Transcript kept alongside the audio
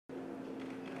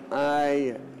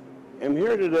I am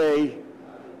here today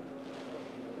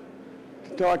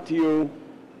to talk to you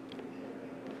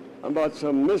about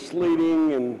some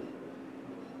misleading and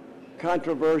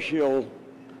controversial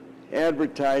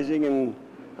advertising, and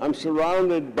I'm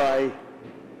surrounded by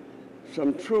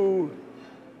some true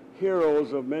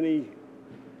heroes of many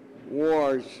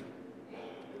wars,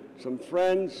 some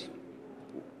friends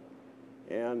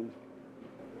and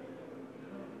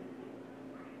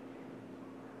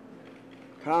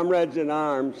comrades in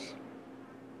arms.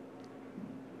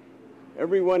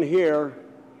 Everyone here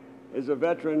is a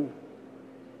veteran,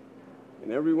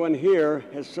 and everyone here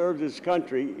has served his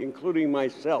country, including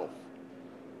myself.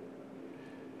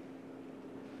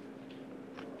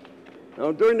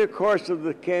 Now, during the course of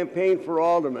the campaign for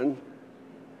alderman,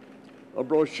 a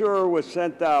brochure was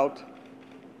sent out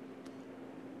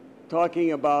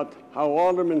talking about how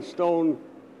Alderman Stone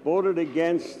voted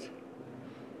against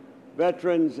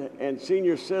veterans and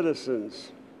senior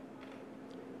citizens.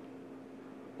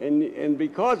 And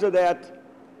because of that,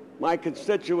 my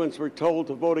constituents were told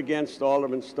to vote against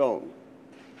Alderman Stone.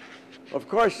 Of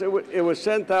course, it was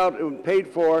sent out and paid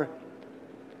for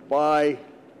by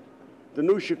the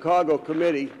New Chicago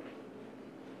Committee,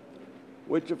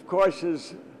 which of course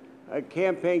is a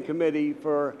campaign committee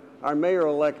for our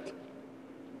mayor-elect,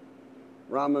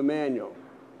 Rahm Emanuel.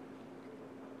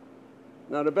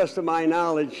 Now, to the best of my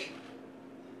knowledge,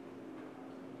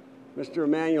 Mr.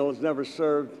 Emanuel has never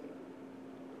served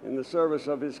in the service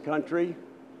of his country,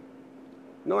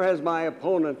 nor has my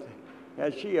opponent,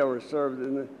 has she ever served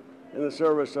in the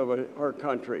service of her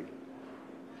country.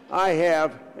 I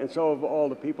have, and so have all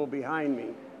the people behind me.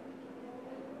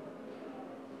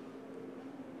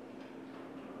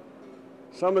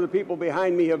 Some of the people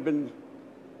behind me have been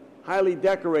highly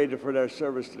decorated for their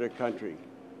service to their country.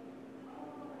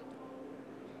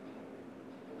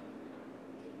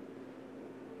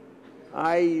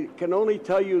 I can only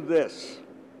tell you this,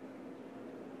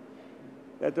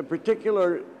 that the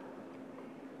particular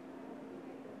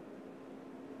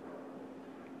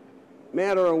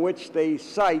matter in which they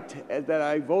cite that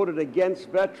I voted against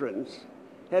veterans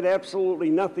had absolutely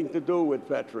nothing to do with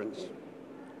veterans.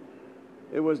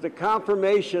 It was the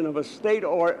confirmation of a state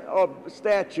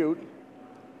statute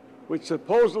which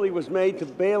supposedly was made to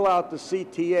bail out the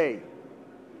CTA.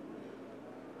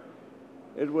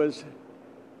 It was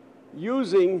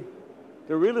using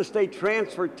the real estate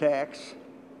transfer tax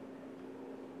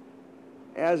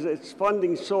as its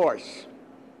funding source.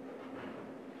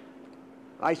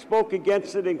 I spoke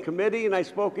against it in committee, and I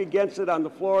spoke against it on the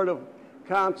floor of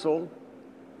council.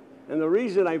 And the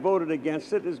reason I voted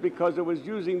against it is because it was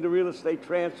using the real estate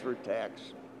transfer tax.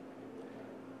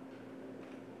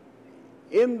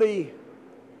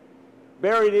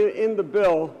 Buried in the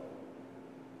bill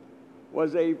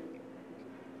was a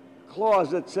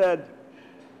clause that said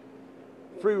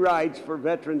free rides for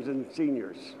veterans and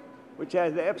seniors, which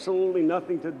has absolutely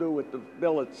nothing to do with the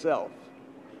bill itself.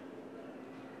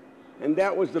 And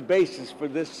that was the basis for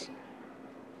this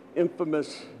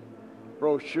infamous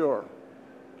brochure.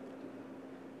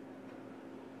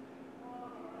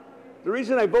 The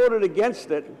reason I voted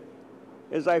against it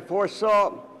is I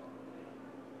foresaw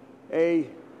a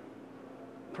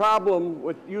problem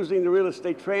with using the real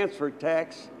estate transfer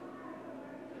tax,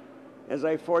 as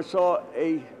I foresaw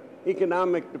an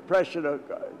economic depression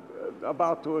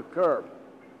about to occur.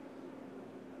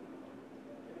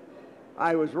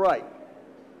 I was right.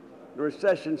 The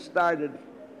recession started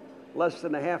less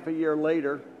than a half a year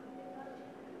later.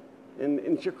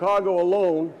 In Chicago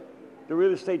alone, the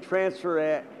real estate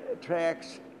transfer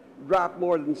tax dropped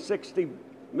more than $60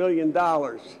 million.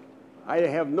 I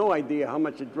have no idea how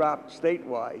much it dropped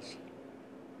statewide.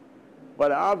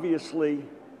 But obviously,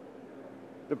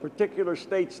 the particular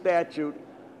state statute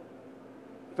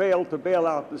failed to bail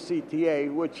out the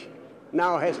CTA, which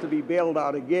now has to be bailed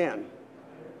out again.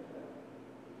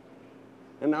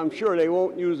 And I'm sure they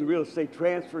won't use the real estate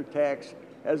transfer tax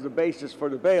as the basis for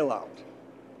the bailout.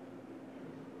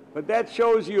 But that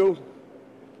shows you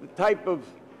the type of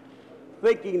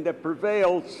thinking that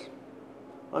prevails,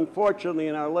 unfortunately,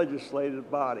 in our legislative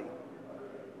body.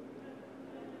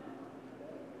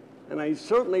 And I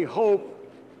certainly hope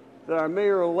that our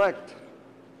mayor-elect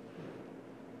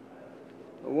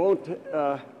won't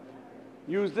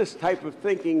use this type of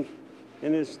thinking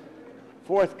in his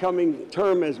forthcoming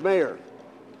term as mayor.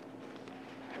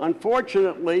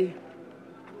 Unfortunately,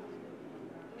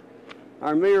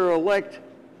 our mayor-elect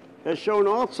has shown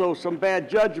also some bad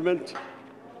judgment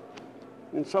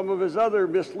in some of his other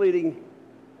misleading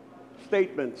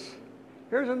statements.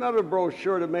 Here's another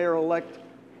brochure the mayor-elect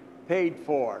paid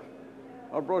for,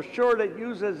 a brochure that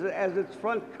uses as its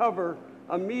front cover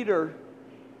a meter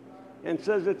and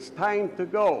says it's time to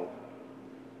go,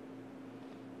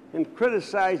 and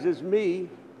criticizes me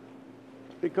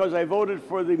because I voted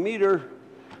for the meter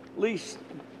lease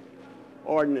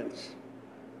ordinance.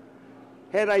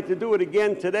 Had I to do it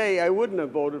again today, I wouldn't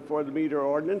have voted for the meter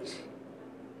ordinance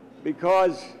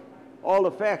because all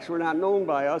the facts were not known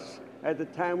by us at the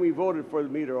time we voted for the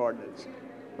meter ordinance.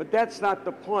 But that's not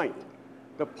the point.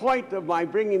 The point of my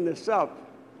bringing this up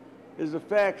is the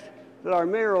fact that our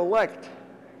mayor-elect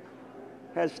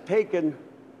has taken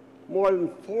more than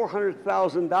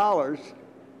 $400,000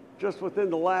 just within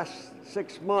the last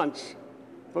 6 months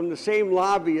from the same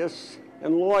lobbyists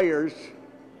and lawyers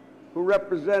who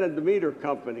represented the meter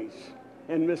companies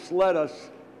and misled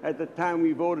us at the time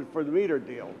we voted for the meter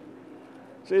deal.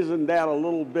 So isn't that a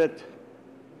little bit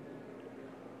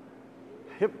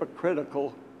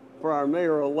hypocritical for our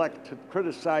mayor-elect to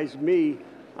criticize me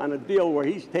on a deal where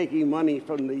he's taking money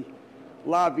from the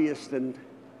lobbyists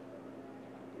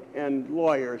and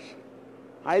lawyers?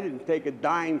 I didn't take a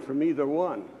dime from either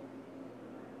one.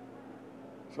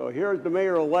 So here's the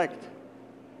mayor-elect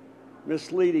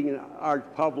misleading our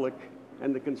public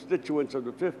and the constituents of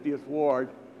the 50th Ward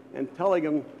and telling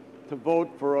them to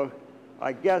vote for,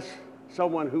 I guess,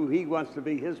 someone who he wants to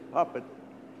be his puppet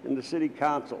in the city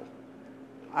council.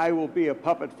 I will be a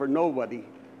puppet for nobody,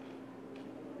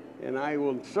 and I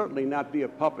will certainly not be a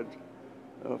puppet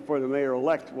for the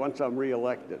mayor-elect once I'm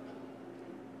reelected.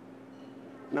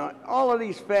 Now, all of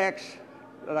these facts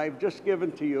that I've just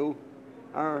given to you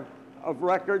are of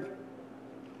record.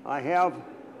 I have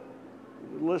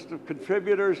a list of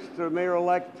contributors to the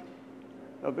mayor-elect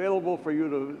available for you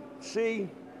to see,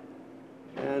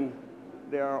 and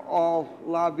they are all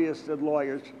lobbyists and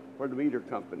lawyers for the meter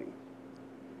company.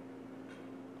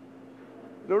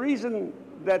 The reason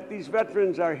that these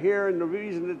veterans are here and the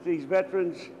reason that these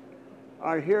veterans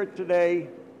are here today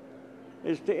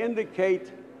is to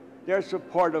indicate their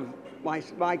support of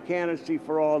my candidacy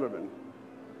for alderman.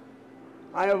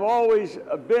 I have always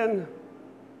been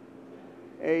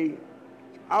an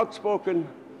outspoken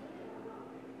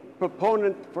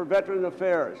proponent for veteran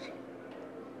affairs.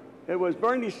 It was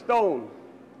Berny Stone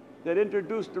that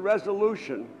introduced the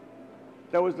resolution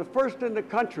that was the first in the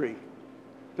country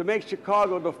to make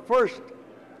Chicago the first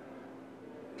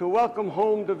to welcome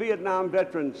home the Vietnam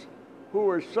veterans who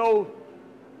were so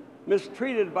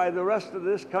mistreated by the rest of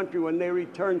this country when they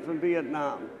returned from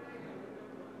Vietnam.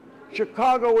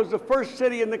 Chicago was the first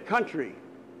city in the country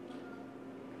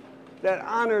that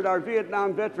honored our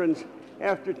Vietnam veterans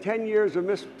after 10 years of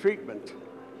mistreatment.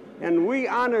 And we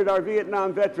honored our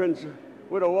Vietnam veterans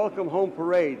with a welcome home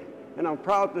parade. And I'm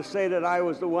proud to say that I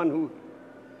was the one who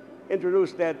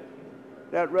introduced that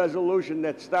resolution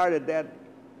that started that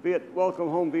welcome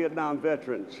home Vietnam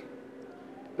veterans.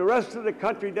 The rest of the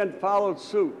country then followed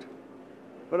suit.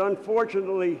 But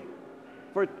unfortunately,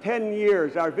 for 10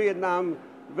 years, our Vietnam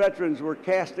veterans were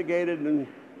castigated and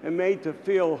made to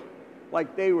feel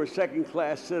like they were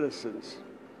second-class citizens.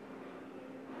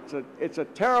 It's a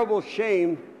terrible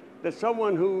shame that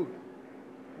someone who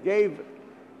gave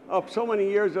up so many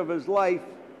years of his life,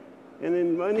 and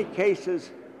in many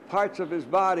cases, parts of his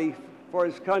body for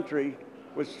his country,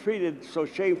 was treated so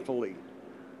shamefully.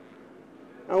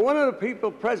 Now, one of the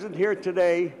people present here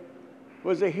today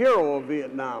was a hero of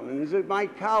Vietnam, and is my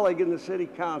colleague in the city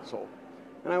council.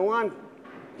 And I want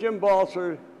Jim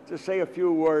Balser to say a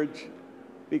few words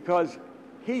because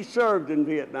he served in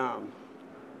Vietnam.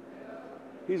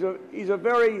 He's a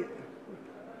very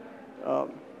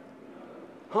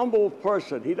humble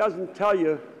person. He doesn't tell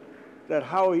you that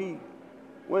how he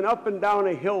went up and down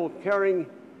a hill carrying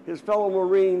his fellow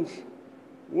Marines,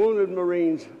 wounded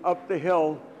Marines, up the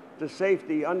hill to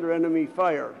safety under enemy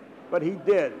fire. But he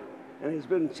did, and has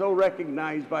been so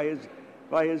recognized by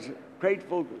his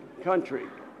grateful country.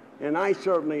 And I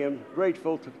certainly am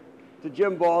grateful to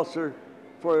Jim Balser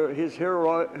for his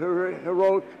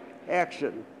heroic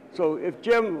action. So if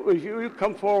Jim, if you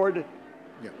come forward.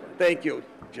 Yeah. Thank you,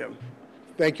 Jim.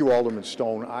 Thank you, Alderman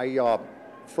Stone. I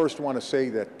first want to say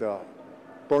that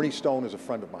Berny Stone is a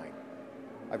friend of mine.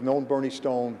 I've known Berny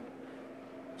Stone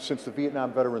since the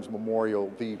Vietnam Veterans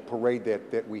Memorial, the parade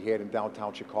that we had in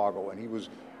downtown Chicago, and he was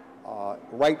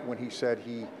right when he said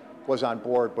he was on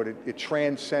board, but it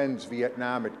transcends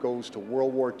Vietnam. It goes to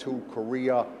World War II,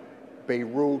 Korea,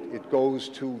 Beirut. It goes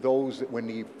to those that when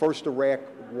the first Iraq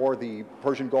War, the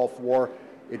Persian Gulf War,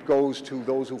 it goes to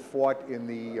those who fought in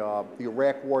the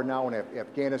Iraq War now in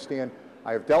Afghanistan.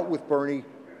 I have dealt with Bernie.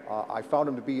 I found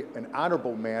him to be an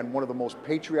honorable man, one of the most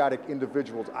patriotic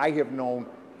individuals I have known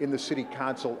in the city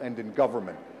council and in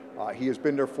government. He has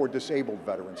been there for disabled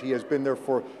veterans. He has been there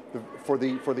for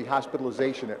the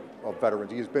hospitalization of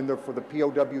veterans. He has been there for the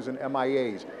POWs and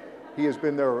MIAs. He has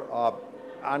been there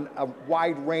on a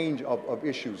wide range of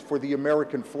issues for the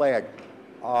American flag.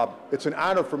 It's an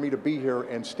honor for me to be here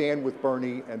and stand with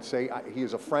Bernie and say he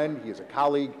is a friend, he is a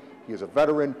colleague, he is a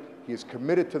veteran, he is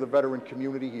committed to the veteran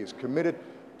community, he is committed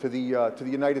to the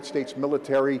United States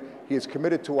military, he is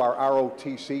committed to our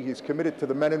ROTC, he is committed to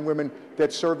the men and women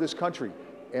that serve this country.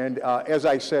 And as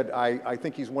I said, I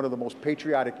think he's one of the most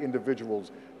patriotic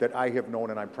individuals that I have known,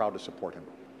 and I'm proud to support him.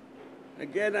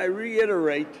 Again, I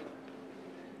reiterate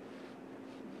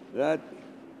that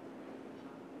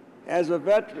as a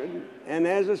veteran and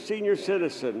as a senior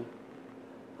citizen,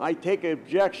 I take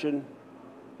objection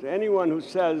to anyone who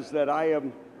says that I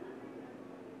am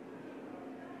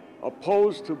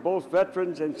opposed to both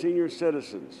veterans and senior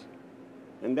citizens.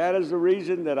 And that is the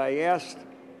reason that I asked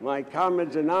my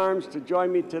comrades in arms to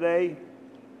join me today.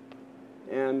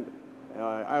 And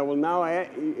I will now,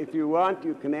 if you want,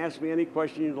 you can ask me any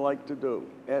question you'd like to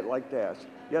ask.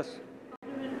 Yes?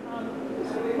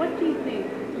 What do you think,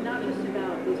 not just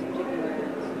about these particular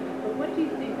ads, but what do you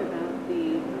think about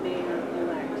the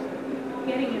mayor-elect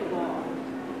getting involved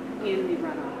in the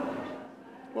runoff?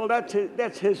 Well,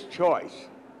 that's his choice.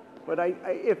 But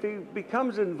if he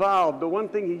becomes involved, the one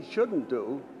thing he shouldn't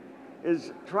do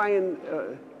is try and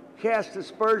cast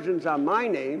aspersions on my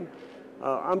name.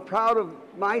 I'm proud of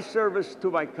my service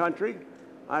to my country.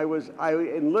 I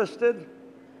enlisted.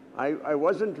 I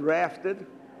wasn't drafted.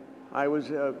 I was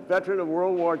a veteran of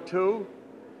World War II,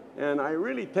 and I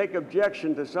really take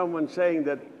objection to someone saying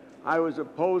that I'm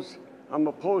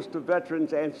opposed to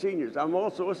veterans and seniors. I'm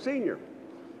also a senior.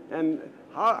 And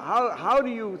how do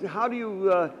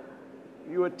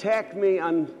you attack me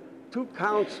on 2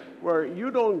 counts where you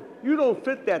don't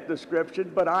fit that description,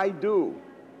 but I do?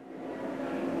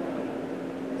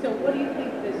 So what do you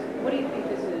think this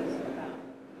is about?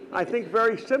 I think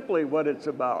very simply what it's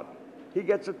about. He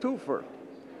gets a twofer.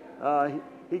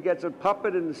 He gets a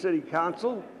puppet in the city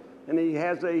council, and he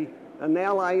has an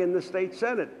ally in the state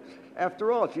senate.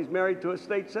 After all, she's married to a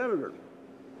state senator.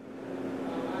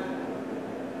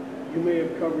 You may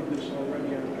have covered this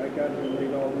already. I got it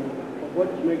late all week. But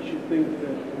what makes you think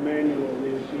that Emmanuel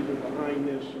is either behind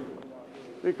this or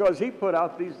what? Because he put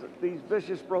out these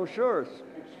vicious brochures.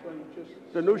 Explain just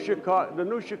The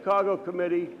New Chicago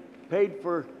Committee paid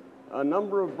for a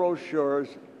number of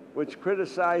brochures which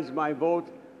criticized my vote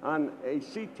on a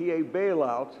CTA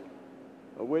bailout,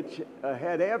 which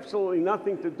had absolutely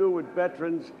nothing to do with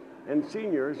veterans and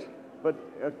seniors, but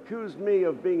accused me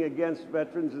of being against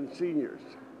veterans and seniors.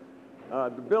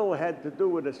 The bill had to do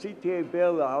with a CTA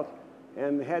bailout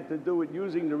and had to do with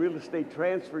using the real estate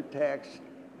transfer tax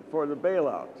for the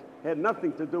bailout. It had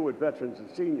nothing to do with veterans and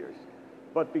seniors.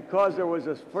 But because there was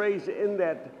a phrase in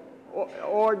that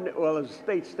a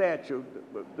state statute,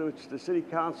 which the city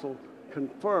council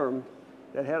confirmed,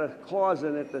 that had a clause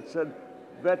in it that said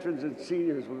veterans and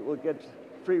seniors will get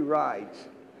free rides.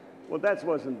 Well, that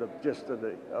wasn't the gist of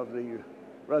the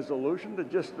resolution. The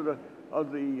gist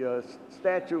of the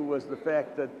statute was the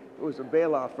fact that it was a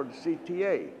bailout for the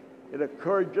CTA. It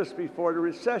occurred just before the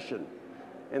recession,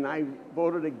 and I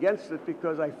voted against it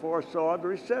because I foresaw the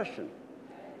recession.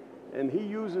 And he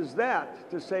uses that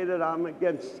to say that I'm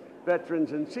against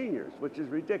veterans and seniors, which is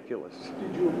ridiculous.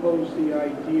 Did you oppose the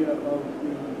idea of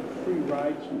the free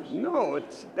rides? No,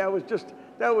 that was just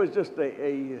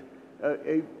a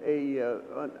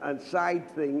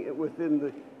side thing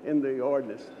in the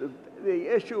ordinance.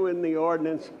 The issue in the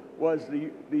ordinance was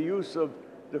the use of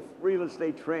the real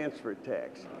estate transfer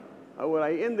tax. What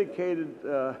I indicated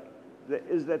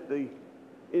is that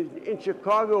in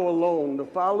Chicago alone, the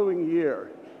following year,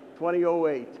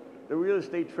 2008, the real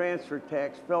estate transfer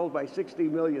tax fell by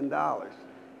 $60 million.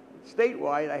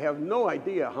 Statewide, I have no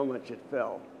idea how much it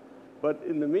fell. But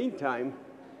in the meantime,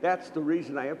 that's the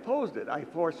reason I opposed it. I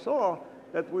foresaw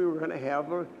that we were going to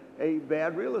have a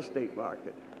bad real estate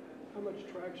market. How much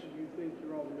traction do you think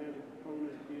your aldermanic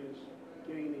opponent is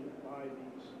gaining by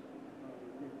these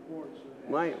reports?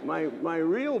 My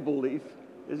real belief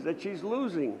is that she's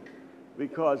losing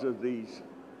because of these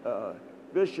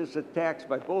vicious attacks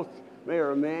by both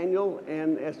Mayor Emanuel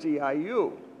and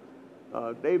SEIU.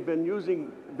 They've been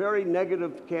using very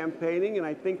negative campaigning, and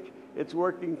I think it's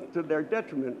working to their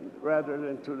detriment rather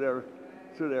than to their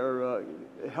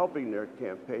helping their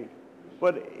campaign.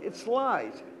 But it's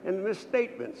lies and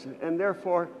misstatements, and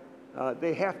therefore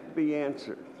they have to be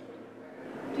answered.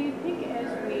 Do you think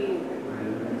as we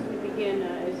begin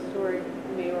a historic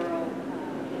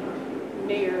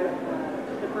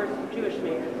the first Jewish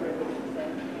mayor,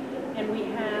 and we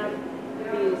have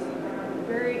these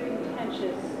very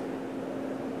contentious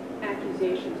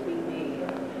accusations being made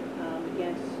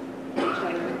against each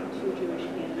other, two Jewish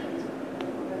candidates.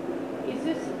 Is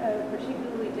this a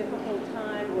particularly difficult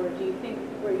time, or do you think,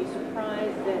 were you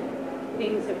surprised that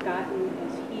things have gotten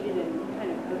as heated and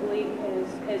kind of ugly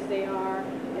as they are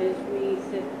as we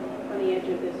sit on the edge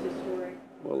of this historic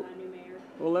new mayor?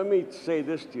 Well, let me say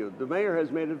this to you. The mayor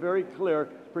has made it very clear,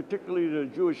 particularly to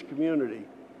the Jewish community.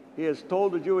 He has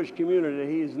told the Jewish community that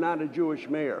he is not a Jewish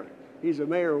mayor. He's a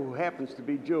mayor who happens to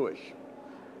be Jewish.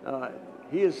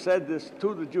 He has said this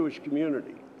to the Jewish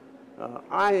community.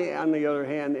 I, on the other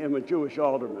hand, am a Jewish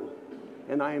alderman,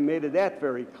 and I made it that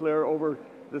very clear over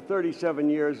the 37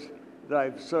 years that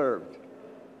I've served.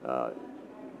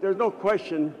 There's no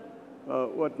question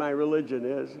what my religion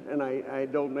is, and I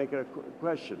don't make it a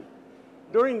question.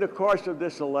 During the course of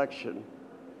this election,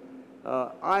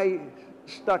 I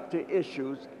stuck to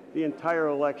issues the entire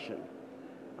election.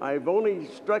 I've only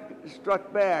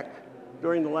struck back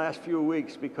during the last few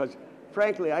weeks because,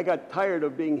 frankly, I got tired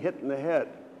of being hit in the head.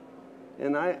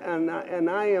 And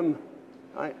I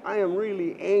am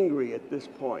really angry at this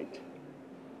point,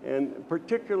 and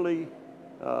particularly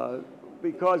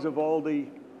because of all the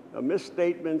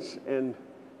misstatements and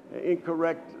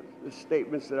incorrect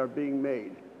statements that are being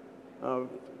made.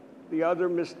 The other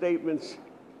misstatements,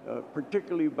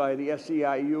 particularly by the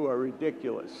SEIU, are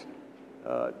ridiculous.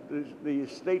 The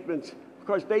statements, of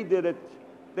course, they did it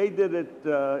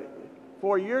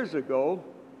 4 years ago.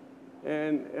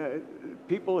 And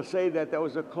people say that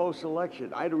was a close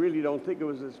election. I really don't think it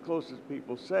was as close as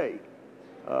people say.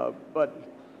 But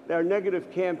their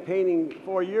negative campaigning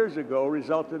 4 years ago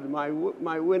resulted in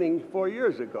my winning 4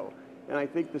 years ago. And I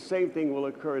think the same thing will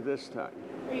occur this time.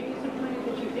 Are you disappointed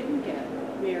that you didn't get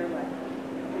mayor-elect?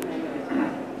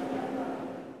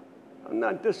 I'm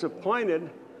not disappointed.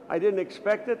 I didn't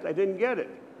expect it. I didn't get it.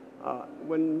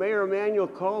 When Mayor Emanuel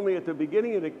called me at the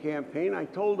beginning of the campaign, I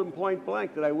told him point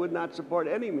blank that I would not support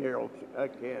any mayoral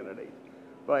candidate.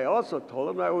 But I also told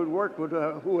him I would work with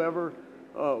whoever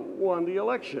won the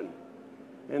election.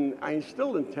 And I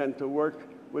still intend to work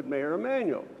with Mayor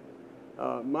Emanuel.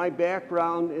 My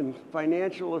background in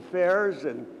financial affairs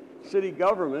and city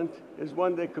government is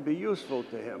one that could be useful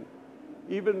to him.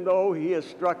 Even though he has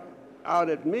struck out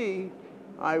at me,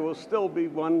 I will still be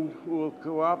one who will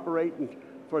cooperate and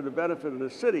for the benefit of the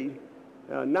city,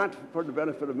 not for the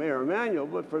benefit of Mayor Emanuel,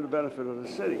 but for the benefit of the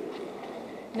city.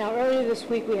 Now, earlier this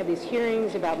week, we had these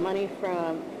hearings about money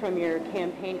from your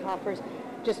campaign coffers.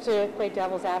 Just to play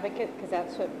devil's advocate, because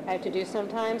that's what I have to do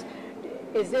sometimes,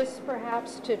 is this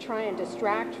perhaps to try and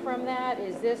distract from that?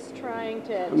 Is this trying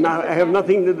to... No, I have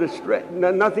nothing to distract,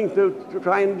 nothing to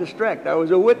try and distract. I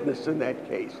was a witness in that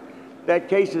case. That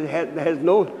case has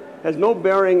no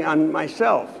bearing on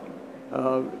myself.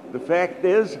 The fact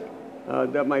is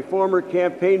that my former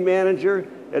campaign manager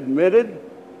admitted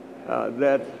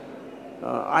that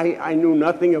I knew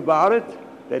nothing about it,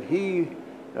 that he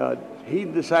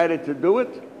decided to do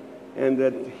it, and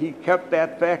that he kept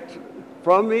that fact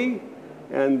from me,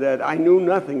 and that I knew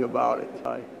nothing about it.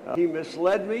 He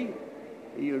misled me.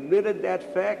 He admitted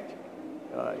that fact.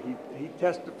 He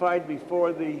testified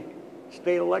before the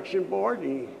state election board.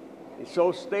 He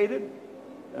so stated.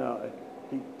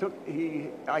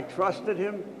 I trusted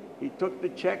him. He took the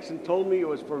checks and told me it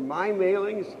was for my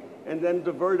mailings, and then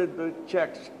diverted the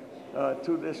checks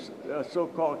to this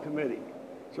so-called committee.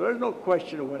 So there's no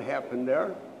question of what happened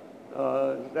there.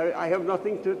 I have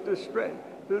nothing to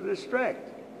distract.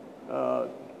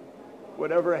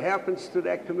 Whatever happens to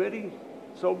that committee,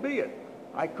 so be it.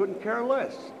 I couldn't care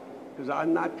less, because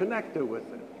I'm not connected with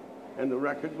it, and the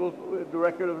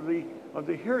record of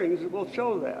the hearings will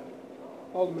show that.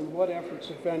 Alderman, what efforts,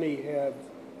 if any,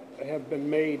 have been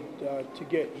made to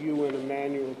get you and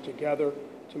Emanuel together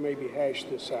to maybe hash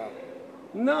this out?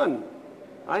 None.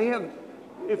 I have.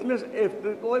 If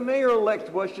the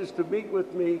mayor-elect wishes to meet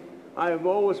with me, I have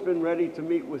always been ready to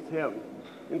meet with him.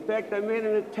 In fact, I made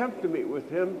an attempt to meet with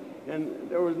him, and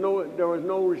there was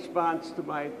no response to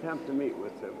my attempt to meet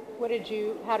with him.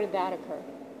 How did that occur?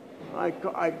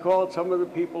 I called some of the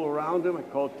people around him. I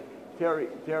called Terry,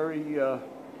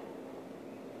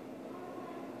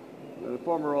 the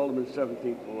former alderman of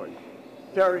 17th Ward.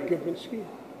 Terry Gibinski?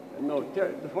 No,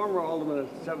 the former alderman of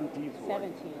 17th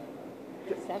Ward.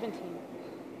 17.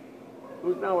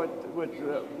 Who's now with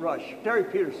Rush. Terry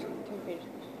Peterson.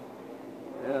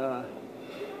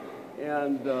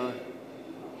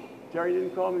 Terry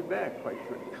didn't call me back, quite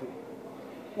frankly.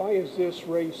 Why is this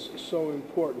race so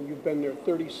important? You've been there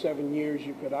 37 years.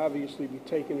 You could obviously be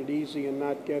taking it easy and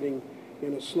not getting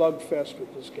in a slugfest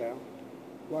with this gal.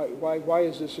 Why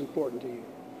is this important to you?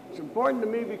 It's important to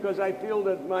me because I feel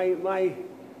that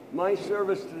my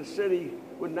service to the city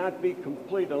would not be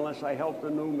complete unless I helped a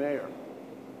new mayor.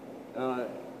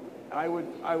 I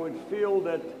would feel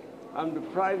that I'm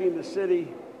depriving the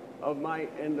city of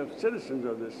and the citizens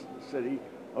of this city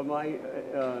of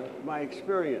my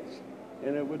experience,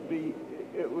 and it would be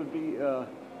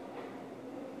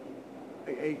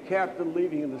a captain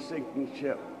leading the sinking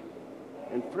ship.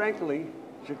 And frankly,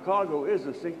 Chicago is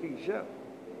a sinking ship.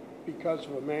 Because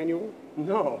of Emmanuel?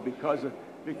 No, because of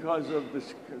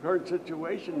this current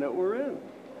situation that we're in.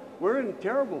 We're in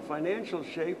terrible financial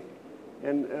shape,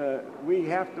 and we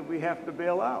have to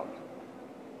bail out.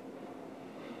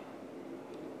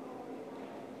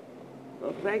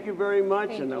 Well, thank you very much,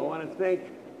 and I want to thank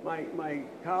my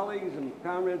colleagues and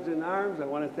comrades in arms. I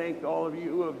want to thank all of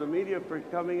you of the media for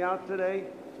coming out today,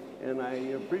 and I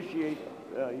appreciate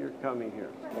your coming here.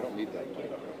 I don't need that.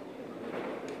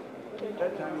 At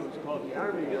that time it was called the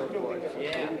Army Air Force.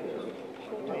 Yeah.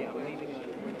 I'm leaving on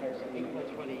April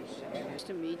 26th. Nice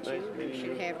to meet you. You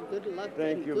should have good luck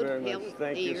Thank and you good very health much.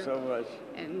 Thank you here, so much.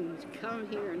 and come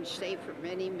here and stay for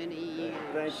many, many years.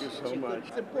 Thank you so much.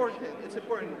 It's important. It's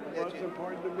important. Well, it's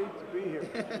important to me to be here.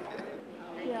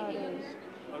 Yeah, it is.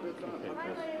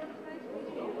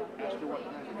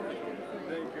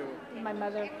 Thank you. My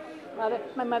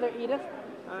mother Edith,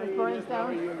 Hi, is Berny Edith. How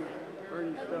are Stone. you?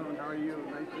 Berny Stone, how are you?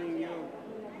 Nice seeing you.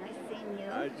 Nice seeing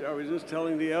you. I was just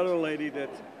telling the other lady that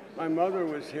my mother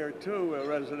was here too, a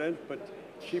resident, but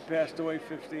she passed away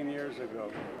 15 years ago.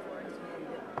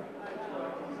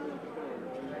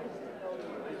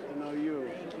 Nice to know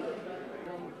you.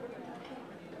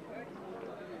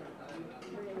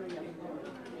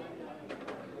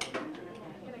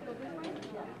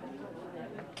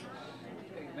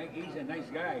 He's a nice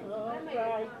guy.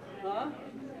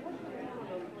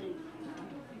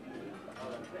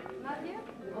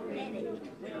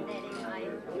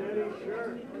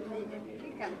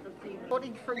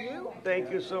 Voting for you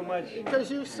Thank you so much.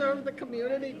 because you serve the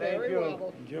community very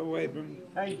well. Joe Abram.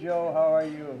 Hey Joe, how are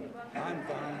you? I'm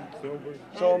fine, sober.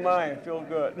 So am I. I feel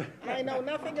good. I know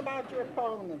nothing about your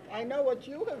opponent. I know what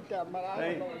you have done, but I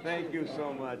don't know what Thank you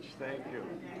so much. Thank you.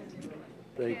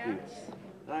 Thank you.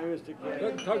 Hi, Mr. King.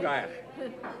 Good Tugite.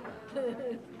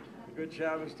 Good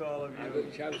Shabbos to all of you.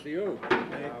 Good Shabbos to you.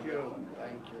 Thank you.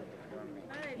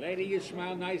 Lady, you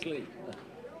smile nicely.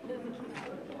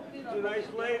 She's a nice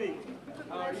lady.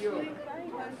 How are you?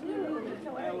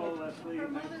 Hello, Leslie.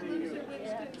 Nice seeing you.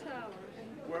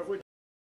 Which